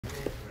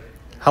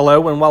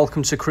Hello and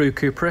welcome to Crewe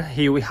CUPRA.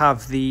 Here we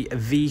have the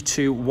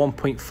V2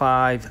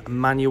 1.5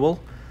 manual.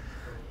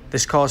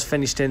 This car's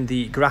finished in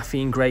the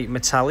graphene grey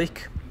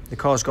metallic. The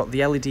car's got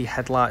the LED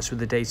headlights with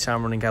the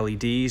daytime running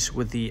LEDs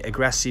with the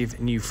aggressive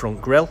new front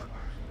grille.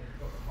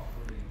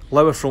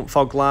 Lower front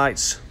fog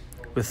lights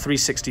with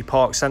 360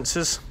 park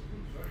sensors.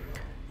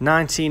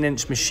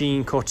 19-inch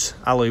machine cut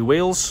alloy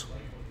wheels.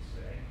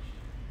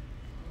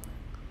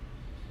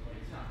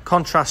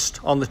 Contrast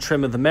on the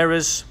trim of the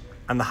mirrors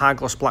and the high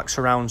gloss black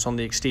surrounds on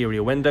the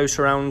exterior window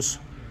surrounds.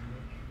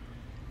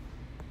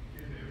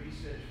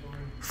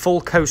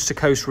 Full coast to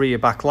coast rear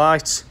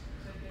backlight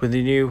with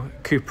the new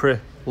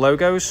CUPRA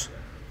logos.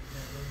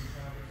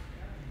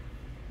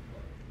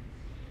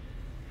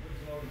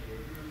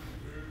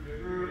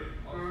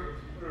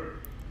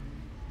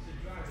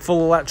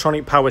 Full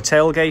electronic power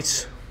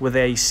tailgate with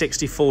a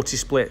 60-40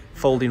 split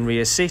folding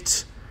rear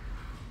seat.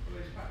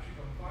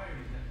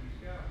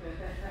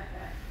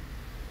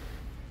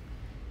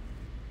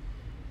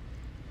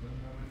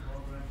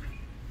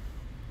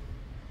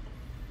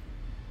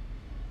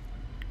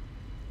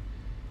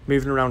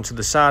 Moving around to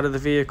the side of the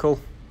vehicle.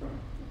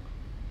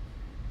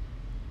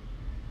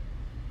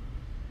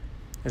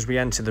 As we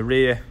enter the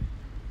rear,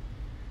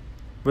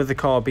 with the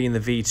car being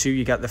the V2,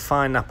 you get the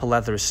fine nappa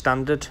leather as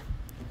standard.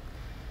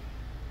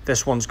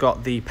 This one's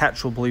got the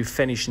petrol blue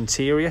finish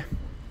interior.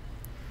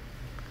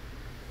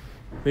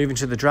 Moving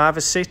to the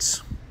driver's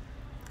seat,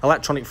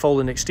 electronic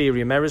folding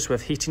exterior mirrors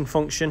with heating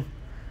function,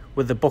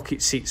 with the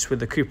bucket seats with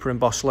the CUPRA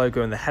embossed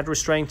logo and the head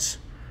restraints.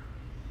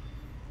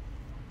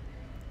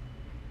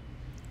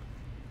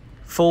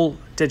 Full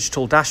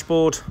digital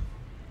dashboard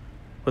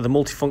with a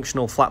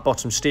multifunctional flat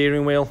bottom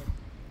steering wheel.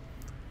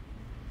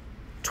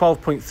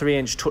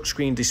 12.3-inch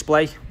touchscreen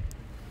display.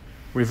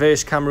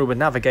 Reverse camera with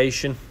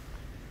navigation.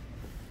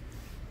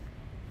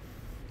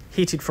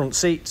 Heated front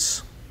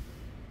seats.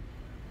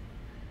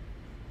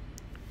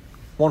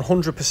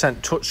 100%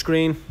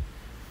 touchscreen.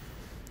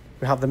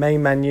 We have the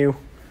main menu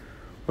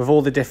with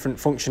all the different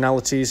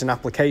functionalities and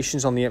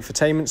applications on the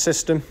infotainment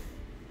system,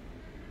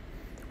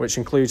 which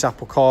includes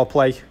Apple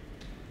CarPlay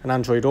and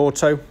Android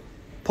Auto,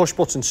 push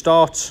button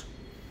start,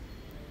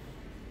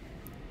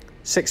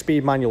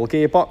 6-speed manual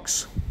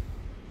gearbox,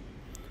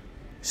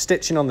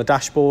 stitching on the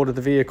dashboard of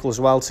the vehicle as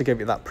well to give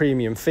it that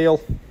premium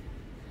feel.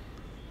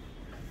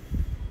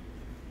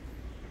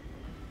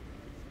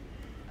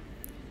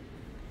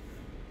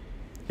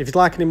 If you'd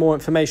like any more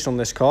information on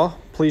this car,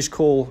 please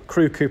call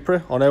Crewe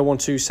CUPRA on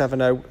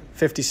 01270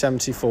 50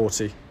 70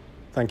 40.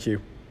 Thank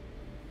you.